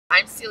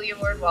I'm Celia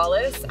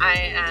Ward-Wallace. I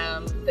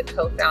am the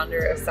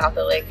co-founder of South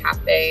LA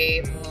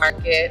Cafe,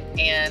 Market,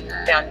 and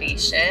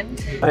Foundation.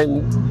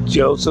 I'm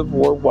Joseph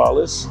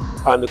Ward-Wallace.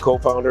 I'm the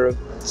co-founder of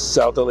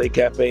South LA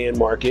Cafe and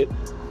Market.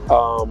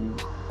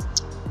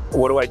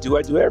 What do?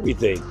 I do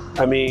everything.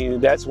 I mean,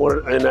 that's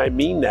one, and I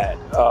mean that.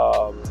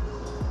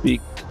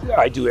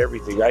 I do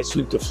everything. I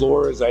sweep the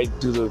floors, I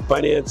do the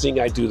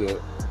financing, I do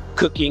the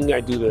cooking,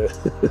 I do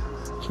the,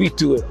 we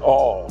do it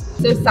all.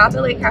 So South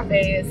LA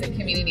Cafe is a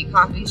community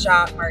coffee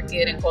shop,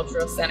 market, and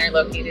cultural center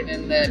located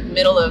in the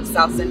middle of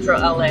South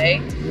Central LA.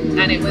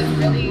 And it was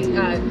really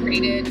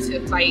created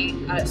to fight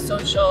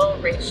social,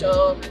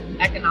 racial,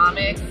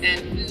 economic, and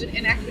food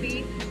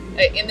inequity.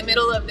 In the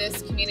middle of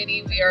this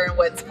community, we are in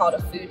what's called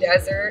a food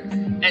desert.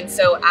 And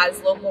so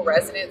as local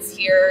residents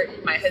here,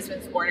 my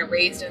husband's born and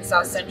raised in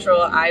South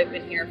Central. I've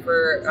been here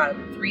for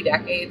 3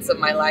 decades of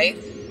my life.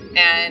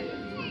 And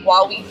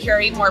while we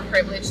carry more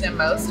privilege than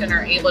most and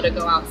are able to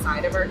go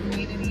outside of our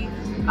community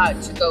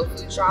to go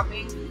food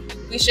shopping,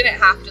 we shouldn't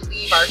have to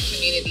leave our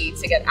community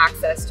to get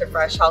access to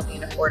fresh, healthy,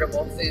 and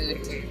affordable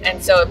food.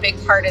 And so a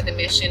big part of the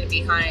mission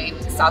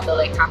behind South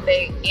LA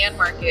Cafe and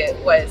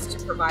Market was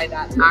to provide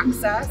that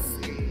access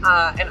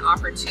an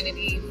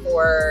opportunity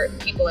for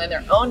people in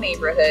their own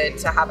neighborhood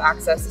to have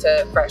access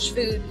to fresh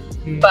food,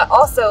 but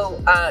also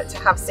to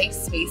have safe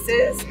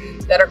spaces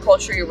that are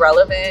culturally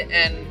relevant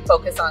and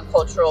focus on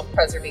cultural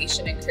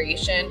preservation and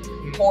creation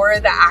for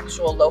the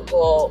actual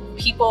local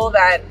people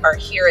that are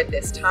here at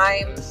this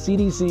time.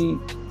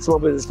 CDC Small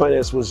Business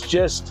Finance was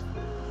just,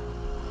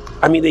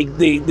 I mean,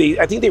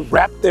 I think they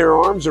wrapped their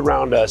arms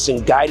around us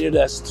and guided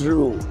us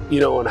through,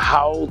 on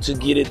how to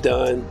get it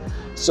done.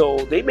 So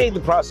they made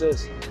the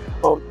process,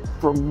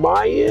 from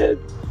my end,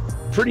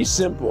 pretty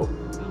simple,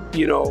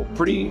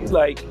 pretty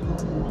like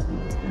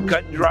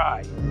cut and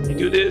dry. You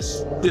do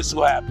this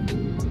will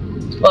happen.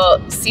 Well,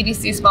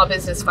 CDC Small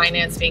Business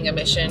Finance, being a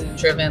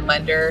mission-driven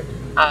lender,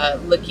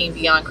 looking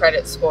beyond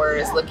credit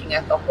scores, looking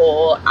at the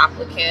whole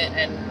applicant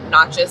and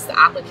not just the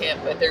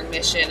applicant, but their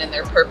mission and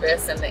their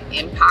purpose and the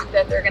impact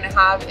that they're going to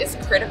have is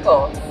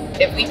critical.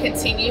 If we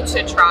continue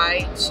to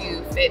try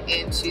to fit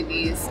into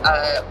these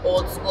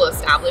old school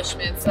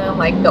establishments,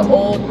 like the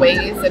old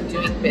ways of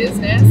doing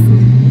business,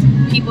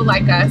 people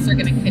like us are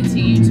going to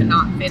continue to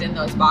not fit in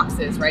those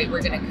boxes, right?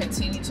 We're going to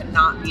continue to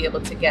not be able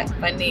to get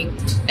funding,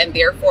 and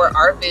therefore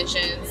our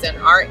visions and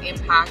our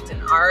impact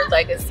and our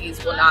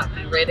legacies will not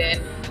be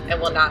written and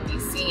will not be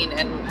seen.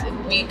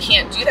 And we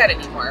can't do that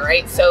anymore,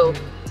 right? So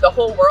the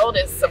whole world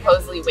is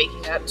supposedly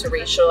waking up to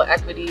racial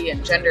equity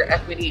and gender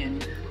equity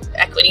and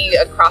equity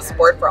across the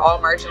board for all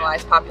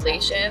marginalized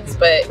populations,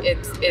 but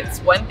it's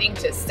one thing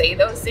to say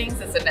those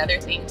things, it's another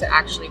thing to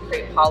actually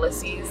create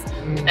policies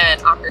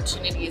and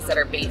opportunities that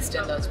are based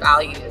in those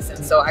values.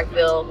 And so I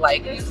feel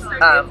like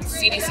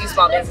CDC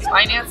Small Business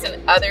Finance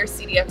and other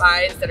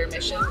CDFIs that are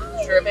mission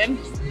driven,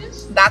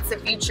 that's the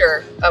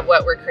future of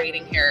what we're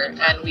creating here,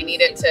 and we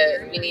need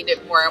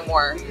it more and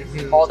more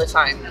all the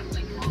time.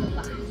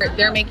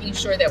 They're making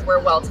sure that we're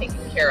well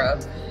taken care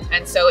of.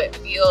 And so it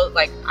feels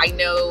like I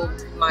know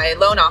my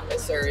loan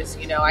officers,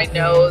 I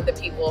know the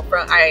people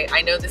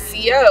I know the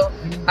CEO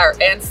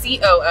and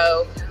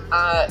COO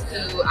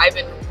who I've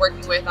been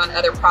working with on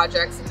other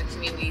projects in the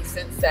community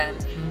since then.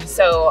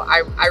 So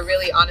I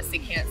really honestly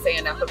can't say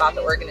enough about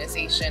the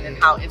organization and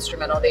how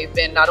instrumental they've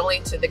been, not only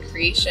to the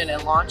creation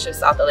and launch of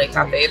South LA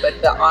Cafe, but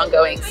the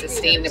ongoing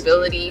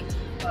sustainability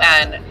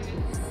and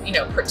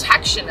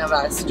protection of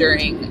us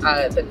during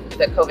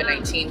the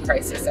COVID-19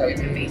 crisis that we've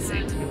been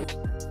facing.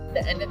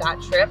 The end of that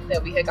trip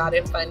that we had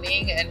gotten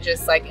funding and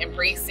just like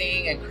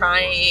embracing and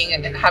crying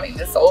and having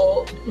this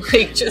whole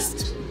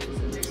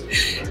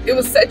it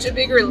was such a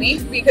big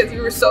relief because we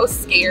were so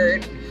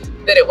scared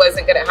that it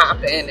wasn't going to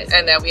happen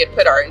and that we had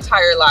put our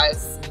entire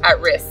lives at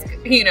risk,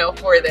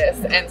 for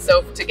this. And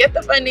so to get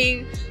the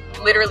funding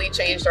literally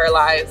changed our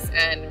lives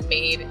and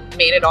made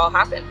it all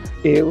happen.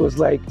 It was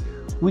like,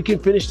 we can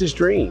finish this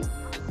dream.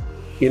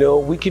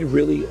 We could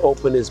really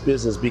open this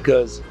business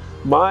because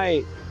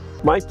my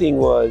thing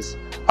was,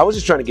 I was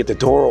just trying to get the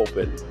door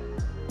open.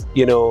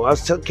 I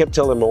kept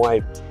telling my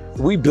wife,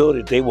 we build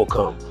it, they will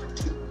come.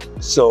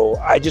 So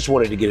I just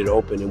wanted to get it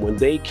open. And when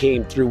they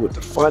came through with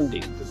the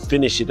funding to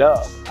finish it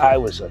up, I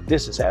was like,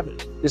 this is heaven.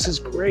 This is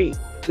great.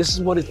 This is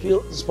what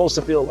it's supposed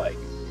to feel like.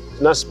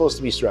 It's not supposed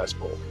to be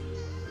stressful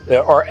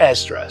or as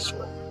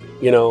stressful,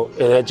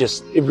 and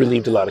it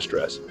relieved a lot of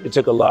stress. It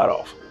took a lot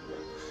off.